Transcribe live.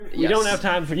We don't have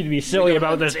time for you to be silly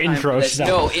about this intro stuff.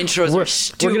 No, intros are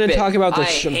stupid. We're going to talk about I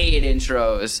hate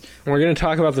intros. We're going to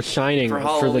talk about The Shining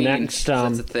for the next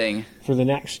that's a thing. for the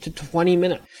next 20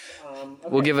 minutes.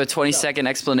 We'll give a 20-second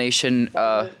explanation.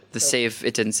 The save,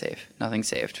 it didn't save. Nothing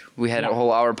saved. We had a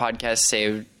whole hour podcast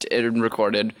saved and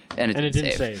recorded, and it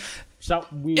didn't save. So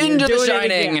we Into The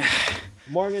Shining.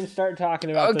 Morgan, start talking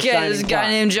about The Shining. Okay, there's a guy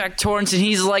named Jack Torrance, and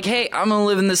he's like, hey, I'm going to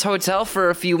live in this hotel for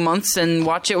a few months and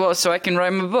watch it so I can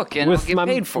write my book, and I'll get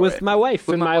paid for it. With my wife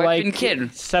and my wife and kid.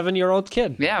 7-year-old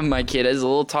kid. Yeah, my kid has a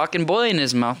little talking boy in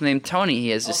his mouth named Tony. He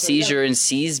has a seizure and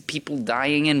sees people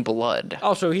dying in blood.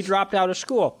 Also, he dropped out of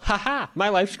school. Haha, my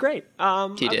life's great.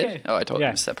 He did? Oh, I told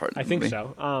him that part. I think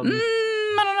so. I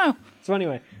don't know. So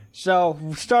anyway,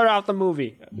 we start out the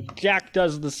movie. Jack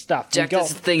does the stuff. Jack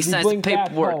does the thing, signs the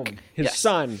paperwork. His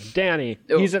son, Danny,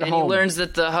 he's at home. And he learns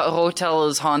that the hotel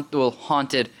is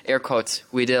haunted. Air quotes.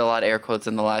 We did a lot of air quotes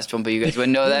in the last one, but you guys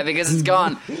wouldn't know that because it's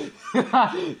gone.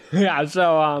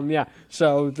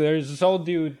 So there's this old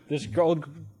dude, this old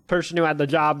person who had the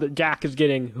job that Jack is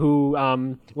getting, who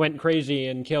went crazy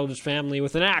and killed his family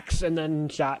with an axe and then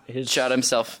shot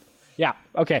himself. Yeah,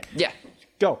 okay. Yeah.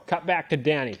 Go. Cut back to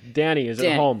Danny. Danny is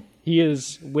at home. He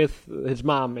is with his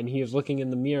mom, and he is looking in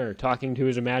the mirror, talking to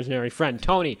his imaginary friend,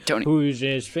 Tony. Who's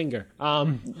his finger.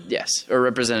 Yes, or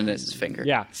represented as his finger.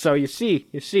 Yeah, so you see,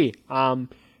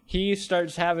 he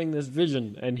starts having this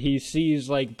vision, and he sees,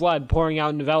 like, blood pouring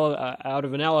out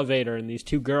of an elevator, and these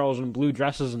two girls in blue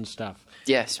dresses and stuff.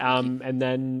 Yes. And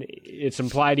then it's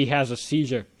implied he has a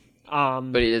seizure.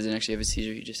 But he doesn't actually have a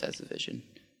seizure, he just has a vision.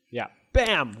 Yeah.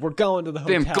 Bam! We're going to the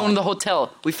hotel. Bam! Going to the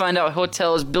hotel. We find out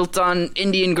hotel is built on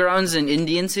Indian grounds and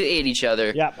Indians who ate each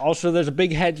other. Yeah. Also, there's a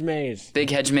big hedge maze. Big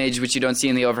hedge maze, which you don't see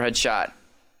in the overhead shot.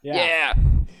 Yeah.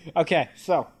 Okay,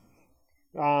 so,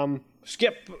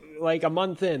 skip like a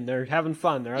month in. They're having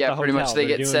fun. They're at the hotel. Yeah, pretty much. They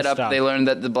get set up. They learn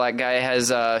that the black guy has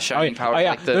shining power. Oh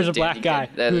yeah. There's a black guy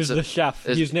who's the chef.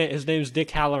 His name's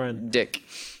Dick Halloran. Dick.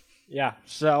 Yeah,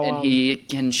 so... And he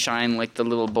can shine like the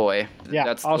little boy. Yeah,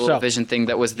 that's the little vision thing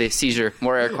that was the seizure.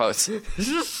 More air quotes. This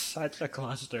is such a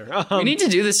cluster. We need to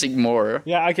do this more.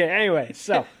 Yeah, okay, anyway,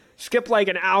 so... Skip like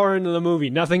an hour into the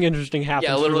movie. Nothing interesting happens.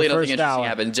 Yeah, literally for the nothing first interesting hour.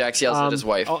 happens. Jax yells at his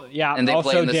wife. And they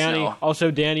play in the snow. Also,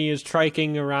 Danny is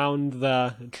triking around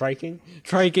around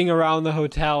the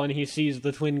hotel, and he sees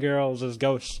the twin girls as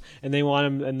ghosts, and they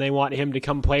want him to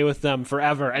come play with them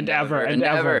forever and ever. And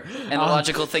the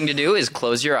logical thing to do is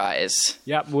close your eyes.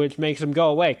 Yep, which makes them go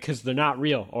away because they're not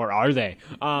real, or are they?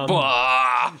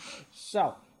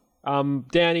 So,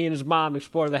 Danny and his mom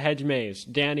explore the hedge maze.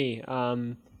 Danny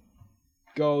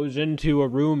goes into a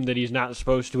room that he's not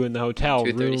supposed to in the hotel.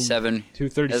 237.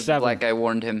 237. As the black guy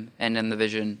warned him, and in the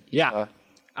vision. Yeah.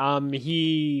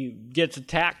 He gets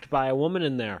attacked by a woman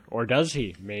in there. Or does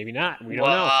he? Maybe not. We don't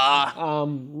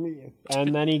know.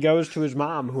 And then he goes to his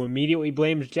mom, who immediately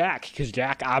blames Jack, because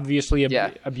Jack obviously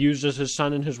abuses his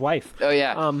son and his wife. Oh,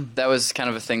 yeah. That was kind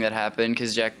of a thing that happened,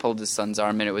 because Jack pulled his son's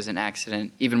arm, and it was an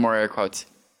accident. Even more air quotes.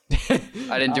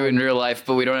 I didn't do it in real life,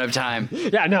 but we don't have time.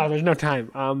 Yeah, no, there's no time.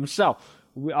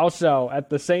 Also, at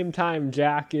the same time,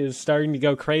 Jack is starting to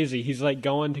go crazy. He's like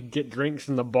going to get drinks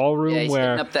in the ballroom he's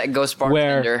hitting up that ghost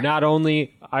bartender. Where not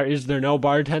only is there no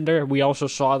bartender, we also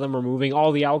saw them removing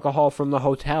all the alcohol from the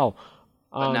hotel.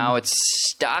 But now it's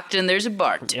stocked and there's a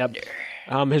bartender. Yep.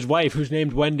 His wife, who's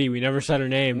named Wendy, we never said her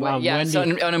name. Wendy, it's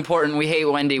unimportant. We hate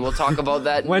Wendy. We'll talk about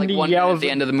that Wendy in yells at the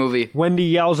end of the movie. Wendy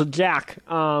yells at Jack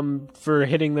for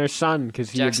hitting their son because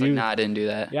he Jack's like, nah, I didn't do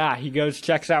that. Yeah, he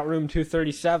checks out room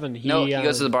 237. He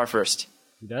goes to the bar first.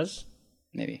 He does?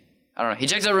 Maybe. I don't know. He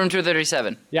checks out room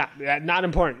 237. Yeah, not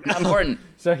important. Not important.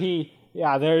 So he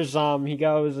goes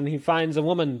and he finds a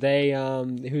woman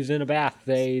who's in a bath.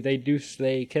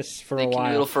 They kiss for a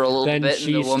while. Canoodle for a little then bit,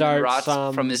 she and the woman starts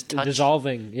rots from his touch.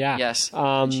 Dissolving. Yeah. Yes.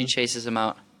 And she chases him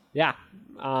out. Yeah.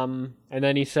 And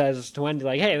then he says to Wendy,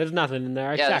 like, "Hey, there's nothing in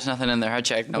there. There's nothing in there. I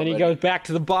checked." Then he goes back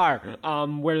to the bar,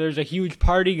 where there's a huge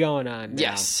party going on.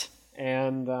 Yes.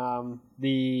 And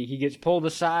he gets pulled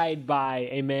aside by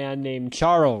a man named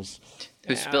Charles.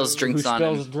 Who spills drinks on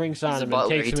him.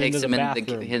 And takes him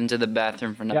into the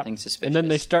bathroom for nothing suspicious. And then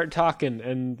they start talking,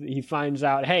 and he finds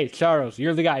out, hey, Charles,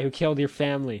 you're the guy who killed your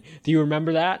family. Do you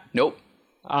remember that? Nope.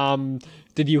 Do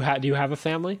you have a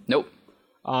family? Nope.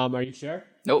 Are you sure?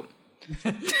 Nope.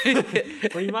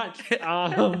 Pretty much.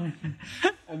 And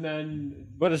then,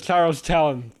 what does Charles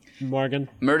tell him, Morgan?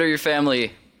 Murder your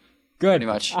family. Good. Pretty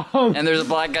much. And there's a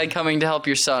black guy coming to help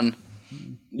your son.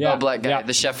 Yeah, black guy,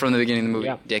 the chef from the beginning of the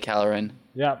movie, Dick Halloran.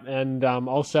 Yeah, and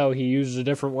also he uses a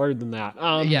different word than that.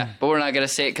 But we're not going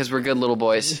to say it because we're good little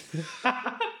boys.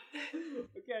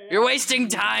 You're wasting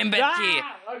time, Becky.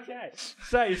 Okay.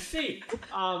 So you see,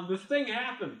 this thing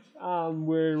happens.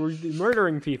 We're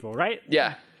murdering people, right?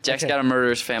 Yeah. Jack's got to murder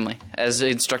his family, as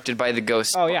instructed by the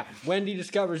ghost. Oh, yeah. Wendy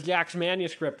discovers Jack's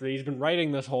manuscript that he's been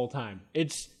writing this whole time.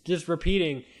 It's just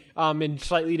repeating in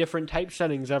slightly different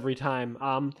typesettings every time.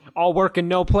 All work and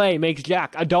no play makes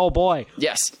Jack a dull boy.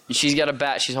 Yes. She's got a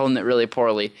bat. She's holding it really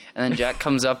poorly. And then Jack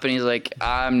comes up and he's like,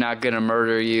 I'm not going to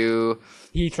murder you.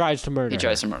 He tries to murder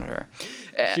her.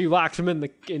 She locks him in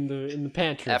the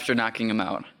pantry. After knocking him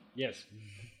out. Yes.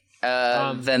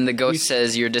 Then the ghost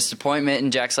says, "Your disappointment,"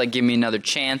 and Jack's like, "Give me another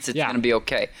chance. It's gonna be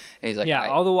okay." And he's like,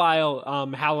 all the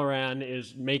while, Halloran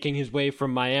is making his way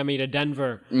from Miami to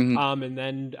Denver, and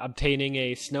then obtaining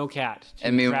a snowcat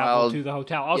to travel to the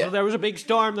hotel. Also, there was a big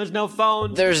storm. There's no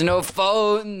phones. There's no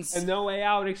phones. And no way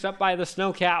out except by the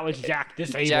snowcat, which Jack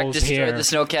disables. Jack destroyed the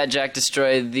snowcat. Jack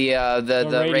destroyed the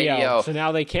radio. So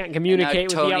now they can't communicate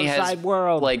with the outside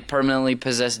world. Like permanently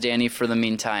possessed Danny for the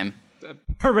meantime.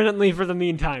 Permanently for the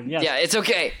meantime, yes. Yeah, it's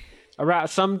okay.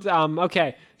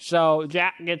 Okay, so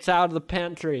Jack gets out of the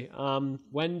pantry.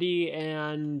 Wendy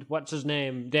and what's his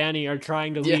name, Danny, are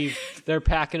trying to leave. They're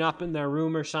packing up in their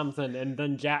room or something, and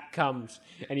then Jack comes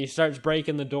and he starts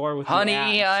breaking the door with "Honey,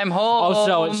 the axe. I'm home."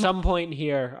 Also, at some point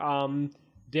here,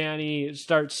 Danny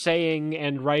starts saying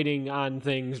and writing on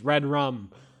things "red rum."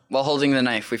 While holding the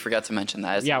knife, we forgot to mention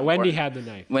that. Yeah, Wendy had the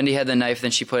knife. Wendy had the knife,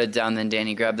 then she put it down, then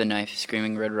Danny grabbed the knife,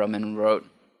 screaming "red rum," and wrote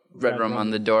red rum on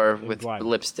the door with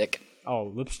lipstick.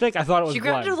 Oh, lipstick? I thought it was She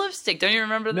grabbed her lipstick. Don't you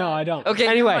remember that? No, I don't. Okay,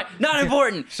 anyway. Not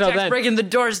important. So Jack's breaking the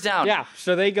doors down. Yeah,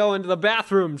 so they go into the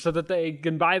bathroom so that they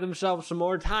can buy themselves some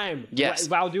more time. Yes.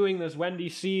 While doing this, Wendy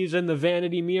sees in the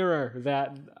vanity mirror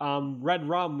that red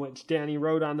rum, which Danny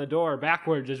wrote on the door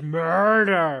backwards, is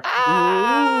murder.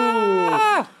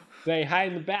 Ooh. They hide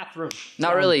in the bathroom.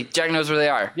 Not really. Jack knows where they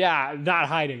are. Yeah, not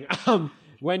hiding.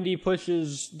 Wendy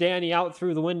pushes Danny out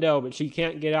through the window, but she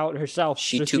can't get out herself.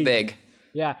 She's too big.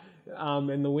 Yeah,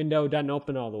 and the window doesn't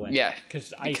open all the way. Yeah,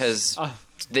 because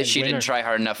she didn't try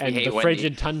hard enough. We hate the Wendy.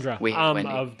 Frigid tundra we hate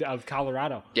Wendy. Of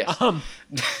Colorado. Yes.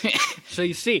 So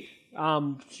you see,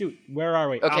 shoot, where are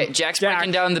we? Okay, Jack's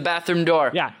breaking down the bathroom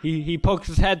door. Yeah, he pokes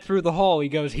his head through the hole. He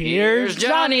goes, "Here's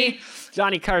Johnny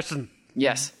Carson."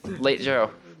 Yes, late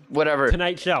show. Whatever.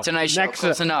 Tonight Show.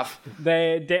 Close enough.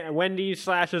 Wendy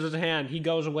slashes his hand. He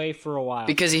goes away for a while.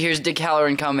 Because he hears Dick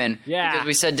Halloran come in. Yeah. Because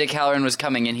we said Dick Halloran was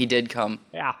coming, and he did come.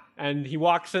 Yeah. And he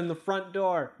walks in the front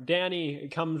door. Danny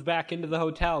comes back into the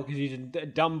hotel because he's a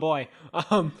dumb boy.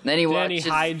 Then Danny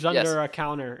hides under a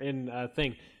counter in a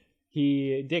thing.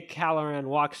 Dick Halloran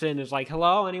walks in and is like,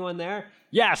 "Hello, anyone there?"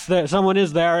 "Yes, someone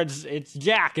is there. It's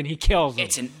Jack," and he kills him.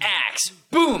 It's an axe.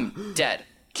 Boom. Dead.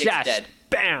 Dick's dead.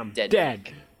 Bam.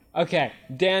 Dead. Okay,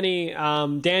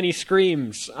 Danny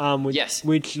screams,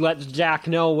 which lets Jack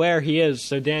know where he is,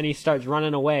 so Danny starts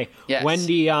running away. Yes.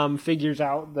 Wendy figures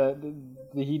out that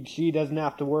she doesn't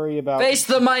have to worry about... Face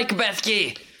the mic,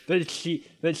 Bethke!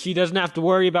 That she doesn't have to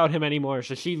worry about him anymore,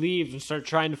 so she leaves and starts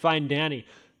trying to find Danny.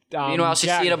 Meanwhile,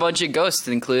 she's seen a bunch of ghosts,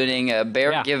 incling a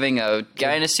bear giving a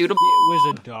guy in a suit of... It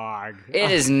was a dog.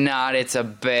 It is not. It's a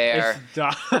bear. It's a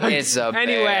dog. It's a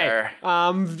bear.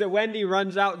 Anyway, Wendy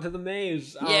runs out to the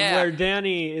maze where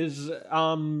Danny is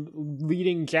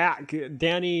leading Jack.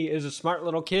 Danny is a smart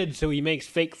little kid, so he makes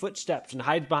fake footsteps and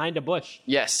hides behind a bush.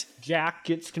 Yes. Jack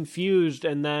gets confused,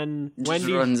 and then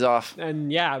Wendy runs off.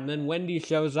 And then Wendy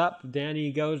shows up.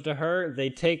 Danny goes to her. They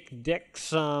take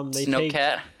Dick's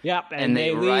Snowcat. Yep, and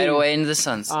they leave. Right away into the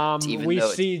sunset. We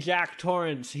see Jack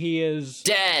Torrance. He is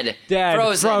dead,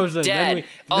 frozen, dead,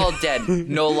 all dead,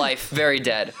 no life, very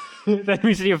dead. Then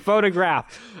we see a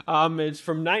photograph. It's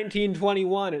from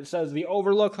 1921. It says the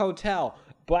Overlook Hotel.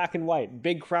 Black and white,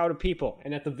 big crowd of people,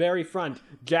 and at the very front,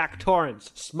 Jack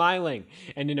Torrance, smiling,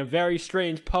 and in a very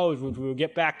strange pose, which we will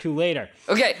get back to later.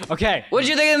 Okay. What did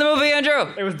you think of the movie,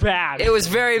 Andrew? It was bad. It was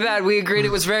very bad. We agreed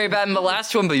it was very bad in the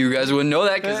last one, but you guys wouldn't know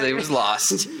that because it was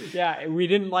lost. Yeah, we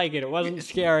didn't like it. It wasn't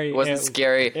scary. It wasn't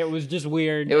scary. It was just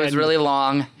weird. It was really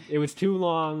long. It was too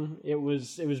long. It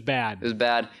was bad. It was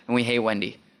bad, and we hate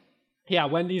Wendy. Yeah,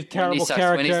 Wendy's terrible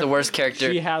character. Wendy's the worst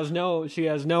character. She has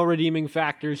no redeeming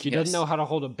factors. She doesn't know how to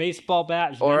hold a baseball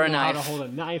bat. She doesn't know how to hold a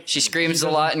knife. She screams a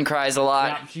lot and cries a lot.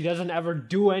 Yeah, she doesn't ever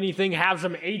do anything. Have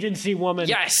some agency, woman.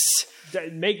 Yes.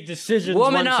 Make decisions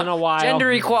Woman once up. in a while.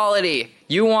 Gender equality.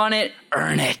 You want it,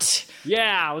 earn it.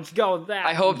 Yeah, let's go with that.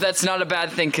 I hope that's not a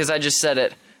bad thing because I just said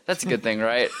it. That's a good thing,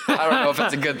 right? I don't know if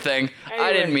it's a good thing. Anyway.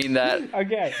 I didn't mean that.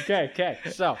 Okay.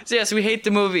 So yes, we hate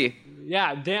the movie.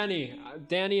 Yeah, Danny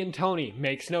and Tony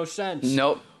makes no sense.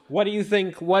 Nope. What do you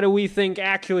think? What do we think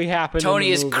actually happened? Tony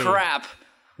in the is movie? crap.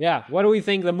 Yeah, what do we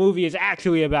think the movie is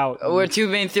actually about? Our two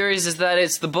main theories is that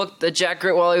it's the book that Jack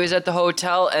wrote while he was at the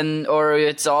hotel, or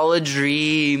it's all a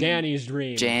dream. Danny's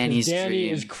dream. Danny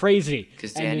is crazy.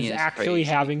 Because Danny is actually crazy.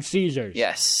 having seizures.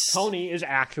 Yes. Tony is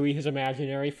actually his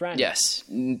imaginary friend. Yes.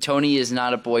 Tony is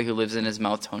not a boy who lives in his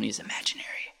mouth. Tony is imaginary.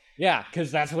 Yeah,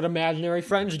 because that's what imaginary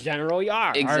friends generally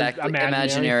are. Exactly.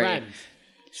 Imaginary friends.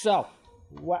 So...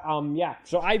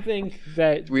 so I think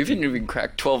that... We haven't even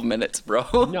cracked 12 minutes, bro.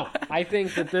 No, I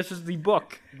think that this is the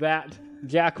book that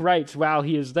Jack writes while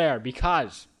he is there,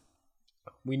 because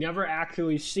we never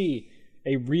actually see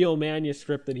a real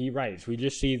manuscript that he writes. We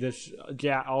just see this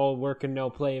Jack, all work and no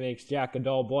play makes Jack a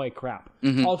dull boy crap.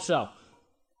 Mm-hmm. Also,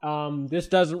 this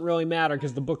doesn't really matter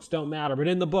because the books don't matter, but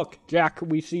in the book,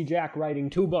 we see Jack writing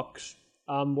 2 books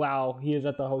while he is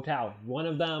at the hotel. One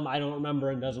of them, I don't remember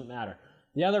and doesn't matter.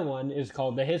 The other one is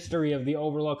called The History of the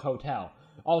Overlook Hotel.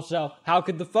 Also, how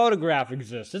could the photograph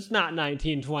exist? It's not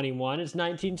 1921, it's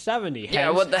 1970. Yeah,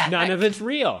 what the heck? None of it's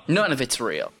real. None of it's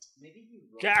real.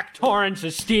 Jack Torrance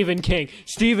is Stephen King.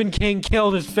 Stephen King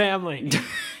killed his family.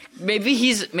 Maybe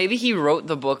he wrote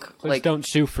the book. Please don't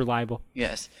sue for libel.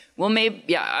 Yes. Well, maybe,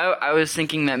 yeah, I was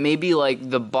thinking that maybe, like,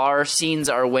 the bar scenes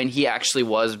are when he actually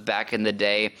was back in the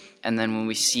day, and then when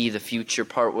we see the future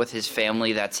part with his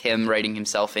family, that's him writing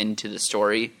himself into the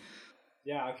story.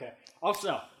 Yeah, okay.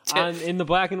 Also, in the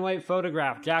black and white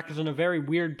photograph, Jack is in a very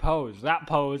weird pose. That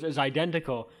pose is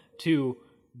identical to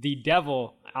the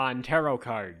devil on tarot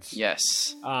cards.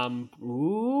 Yes.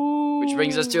 Ooh. Which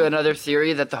brings us to another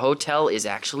theory that the hotel is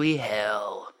actually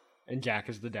hell. And Jack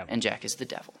is the devil. And Jack is the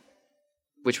devil.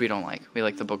 Which we don't like. We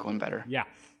like the book one better. Yeah.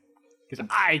 Because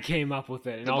I came up with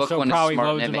it. And the also book one probably is smart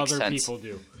loads and it of makes other sense. people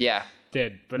do. Yeah.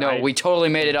 But no, we totally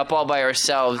made it up all by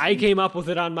ourselves. I came up with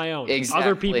it on my own. Exactly.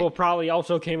 Other people probably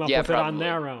also came up with probably. it on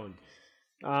their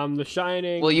own. The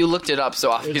Shining. Well, you looked it up,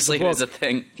 so obviously it is a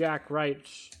thing. Jack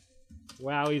writes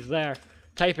while he's there,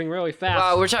 typing really fast.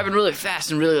 Wow, we're typing really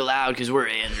fast and really loud because we're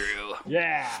Andrew.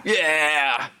 Yeah.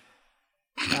 Yeah.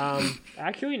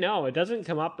 Actually, no, it doesn't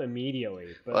come up immediately.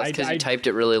 But Well, that's because you typed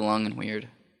it really long and weird.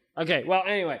 Okay, well,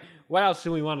 anyway, what else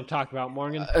do we want to talk about,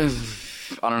 Morgan?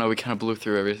 I don't know, we kind of blew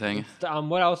through everything.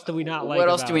 What else do we not like? What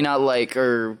else do we not like,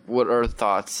 or what are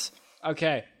thoughts?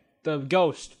 Okay, the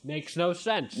ghost makes no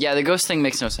sense. Yeah, the ghost thing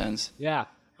makes no sense. Yeah.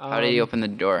 How did he open the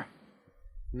door?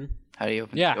 How do you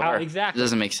open the door? Yeah, exactly. It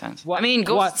doesn't make sense. I mean,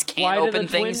 ghosts can't open things. Why do the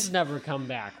things. Twins never come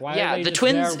back? Why Yeah, are they the just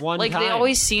twins, there one like, time? they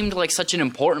always seemed like such an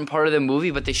important part of the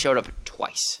movie, but they showed up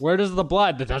twice. Where does the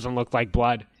blood? That doesn't look like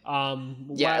blood.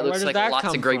 Yeah, it looks like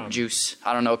lots of grape juice.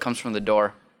 I don't know, it comes from the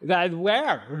door.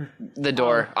 Where? The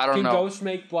door. I don't know. Can ghosts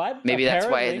make blood? Maybe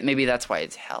Apparently. that's why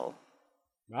it's hell.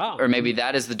 Oh. Or maybe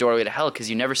that is the doorway to hell, because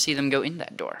you never see them go in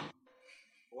that door.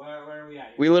 Where are we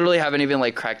at? We literally haven't even,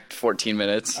 like, cracked 14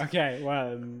 minutes. Okay,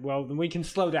 well, then we can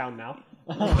slow down now.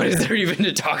 What is there even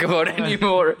to talk about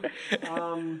anymore?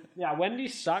 Yeah, Wendy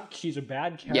sucked. She's a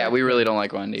bad character. Yeah, we really don't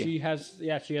like Wendy. She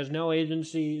has no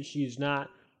agency. She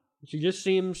just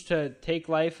seems to take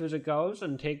life as it goes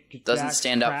and doesn't Jack's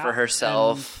stand up for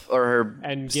herself or her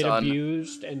and get son.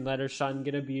 abused and let her son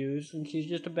get abused, and she's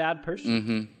just a bad person.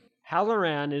 Mm-hmm.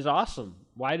 Halloran is awesome.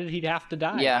 Why did he have to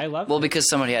die? Yeah, I love well, him. because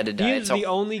somebody had to die. He is the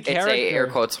only character. It's a air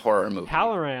quotes horror movie.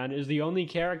 Halloran is the only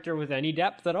character with any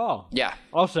depth at all. Yeah.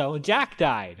 Also, Jack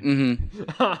died.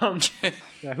 Mm-hmm.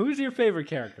 Yeah, who's your favorite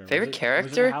character? Favorite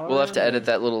character? We'll have to edit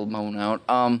that little moan out.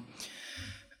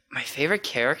 My favorite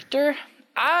character?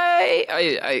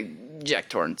 Jack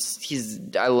Torrance.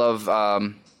 I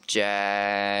love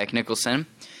Jack Nicholson.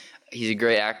 He's a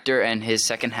great actor, and his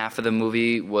second half of the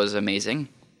movie was amazing.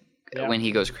 Yeah. When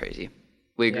he goes crazy.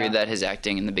 We agreed that his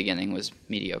acting in the beginning was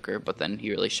mediocre, but then he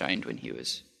really shined when he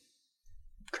was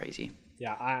crazy.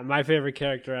 Yeah, my favorite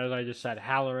character, as I just said,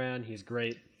 Halloran. He's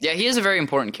great. Yeah, he is a very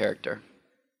important character.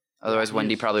 Otherwise,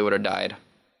 Wendy probably would have died,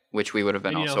 which we would have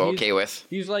been also okay with.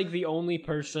 He's like the only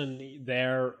person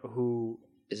there who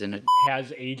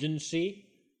has agency.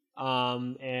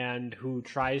 And who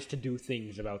tries to do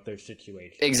things about their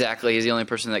situation. Exactly. He's the only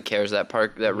person that cares. That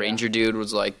ranger dude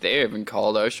was like, they haven't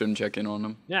called. I shouldn't check in on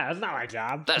them. Yeah, that's not my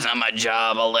job. That's not my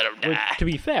job. I'll let him die. Which, to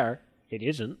be fair, it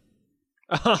isn't.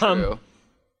 True.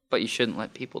 But you shouldn't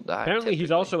let people die. Apparently,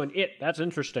 he's also an it. That's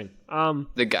interesting.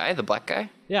 The guy? The black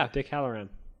guy? Yeah, Dick Halloran.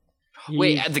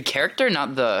 Wait, the character?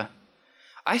 Not the...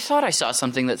 I thought I saw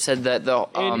something that said that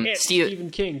Stephen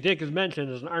King, Dick is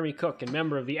mentioned as an army cook and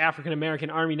member of the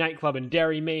African-American Army nightclub in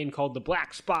Derry, Maine called the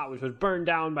Black Spot, which was burned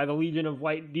down by the Legion of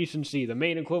White Decency, the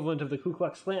Maine equivalent of the Ku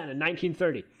Klux Klan, in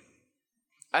 1930.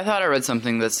 I thought I read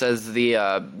something that says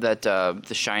The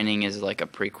Shining is like a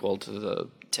prequel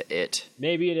to It.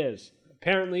 Maybe it is.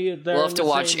 Apparently, we'll have to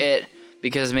watch It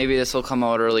Because maybe this will come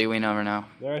out early. We never know.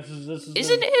 Isn't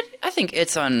it? I think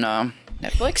it's on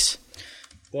Netflix.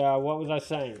 What was I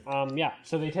saying? Yeah.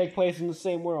 So they take place in the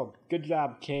same world. Good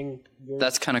job, King.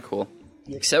 That's kind of cool.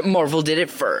 Except Marvel did it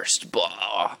first.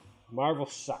 Blah. Marvel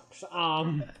sucks.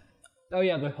 Oh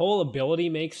yeah, the whole ability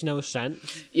makes no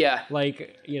sense. Yeah.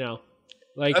 Like,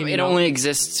 it only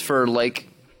exists for like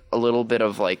a little bit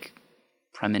of like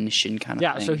premonition kind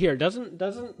of thing. Yeah, so here,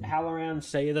 doesn't Halloran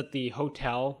say that the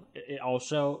hotel it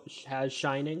also has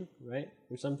shining, right?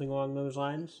 Or something along those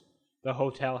lines? The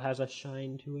hotel has a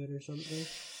shine to it or something?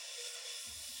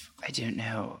 I don't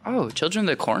know. Oh, Children of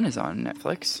the Corn is on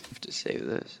Netflix. I have to save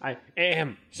this.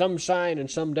 Some shine and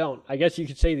some don't. I guess you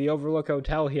could say the Overlook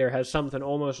Hotel here has something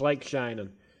almost like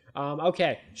shining.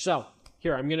 Okay, so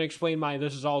here, I'm going to explain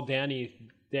this is all Danny's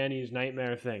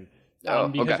nightmare thing.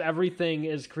 Because everything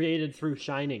is created through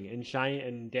shining,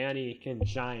 and Danny can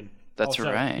shine. That's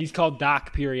also, right. He's called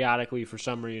Doc periodically for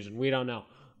some reason. We don't know.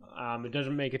 It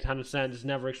doesn't make a ton of sense. It's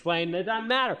never explained. It doesn't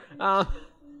matter.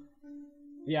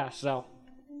 Yeah. So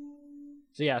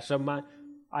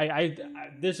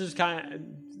this is kind of.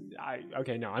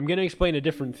 Okay, no, I'm gonna explain a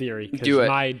different theory. Do it.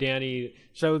 My Danny.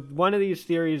 So one of these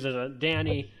theories is that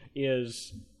Danny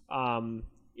is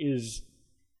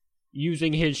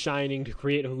using his shining to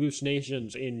create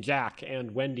hallucinations in Jack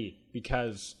and Wendy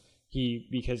because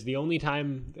the only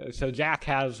time Jack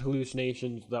has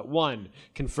hallucinations that 1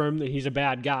 confirm that he's a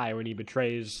bad guy when he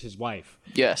betrays his wife.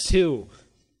 Yes. 2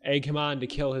 egg him on to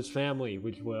kill his family,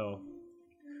 which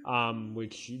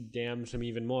damns him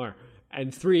even more.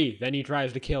 And 3 then he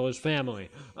tries to kill his family.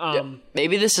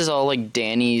 Maybe this is all like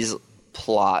Danny's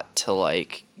plot to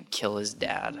like kill his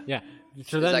dad. Yeah.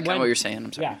 So is that kind of what you're saying?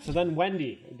 I'm sorry. Yeah, so then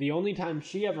Wendy, the only time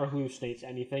she ever hallucinates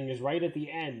anything is right at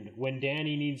the end when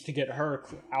Danny needs to get her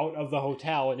out of the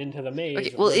hotel and into the maze.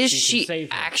 Okay, well, is she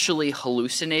actually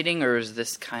hallucinating, or is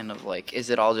this kind of like, is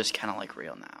it all just kind of like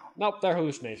real now? Nope, they're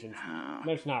hallucinations.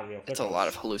 That's not real. It's a lot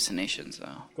of hallucinations,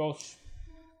 though. Ghosts.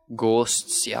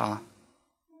 Ghosts, yeah.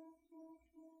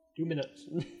 2 minutes.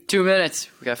 2 minutes.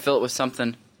 We gotta fill it with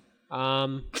something.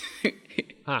 Huh.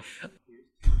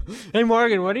 Hey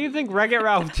Morgan, what do you think Wreck-It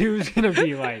Ralph 2 is gonna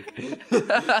be like?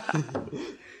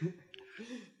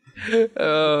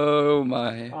 Oh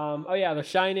my. Oh yeah, The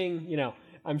Shining.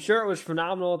 I'm sure it was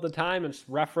phenomenal at the time. It's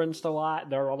referenced a lot.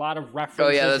 There are a lot of references. Oh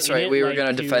yeah, that's right. We were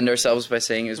gonna defend ourselves by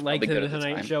saying it was probably good at the time. Like the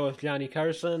Tonight Show with Johnny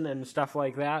Carson and stuff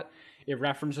like that. It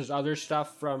references other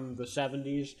stuff from the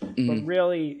 70s, but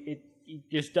really it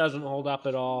just doesn't hold up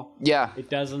at all. Yeah, it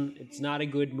doesn't. It's not a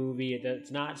good movie.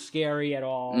 It's not scary at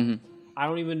all. I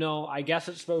don't even know. I guess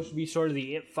it's supposed to be sort of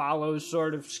the It Follows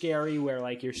sort of scary, where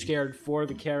like you're scared for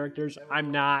the characters.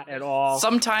 I'm not at all.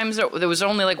 Sometimes there was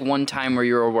only like one time where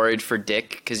you were worried for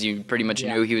Dick because you pretty much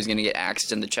knew he was going to get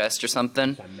axed in the chest or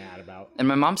something. I'm mad about. And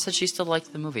my mom said she still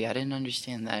liked the movie. I didn't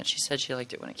understand that. She said she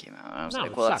liked it when it came out. I was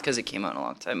like, well, that's because it came out a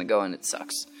long time ago and it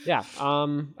sucks. Yeah.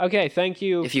 Okay. Thank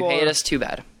you. If you hate us, too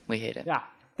bad. We hate it. Yeah.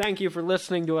 Thank you for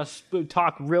listening to us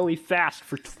talk really fast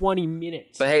for 20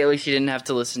 minutes. But hey, at least you didn't have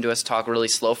to listen to us talk really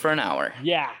slow for an hour.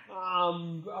 Yeah.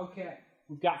 Okay.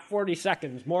 We've got 40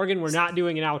 seconds. Morgan, we're not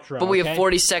doing an outro. But we have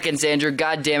 40 seconds, Andrew.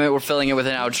 God damn it, we're filling it with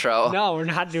an outro. No, we're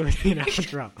not doing an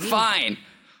outro. Fine.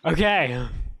 Okay.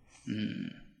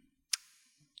 We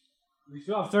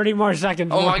still have 30 more seconds.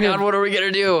 Oh my god, what are we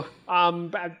gonna do?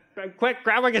 Quick,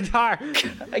 grab a guitar.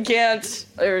 I can't.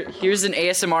 Here's an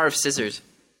ASMR of scissors.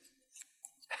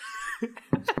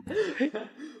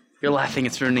 You're laughing,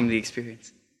 it's ruining the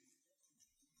experience.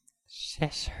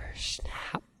 Scissor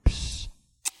snaps.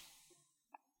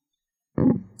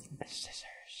 The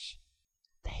scissors,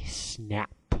 they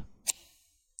snap.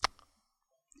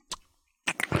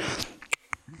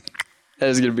 That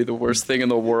is going to be the worst thing in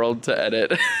the world to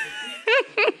edit.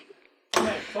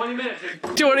 20 minutes.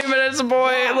 20 minutes,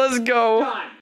 boy. Let's go.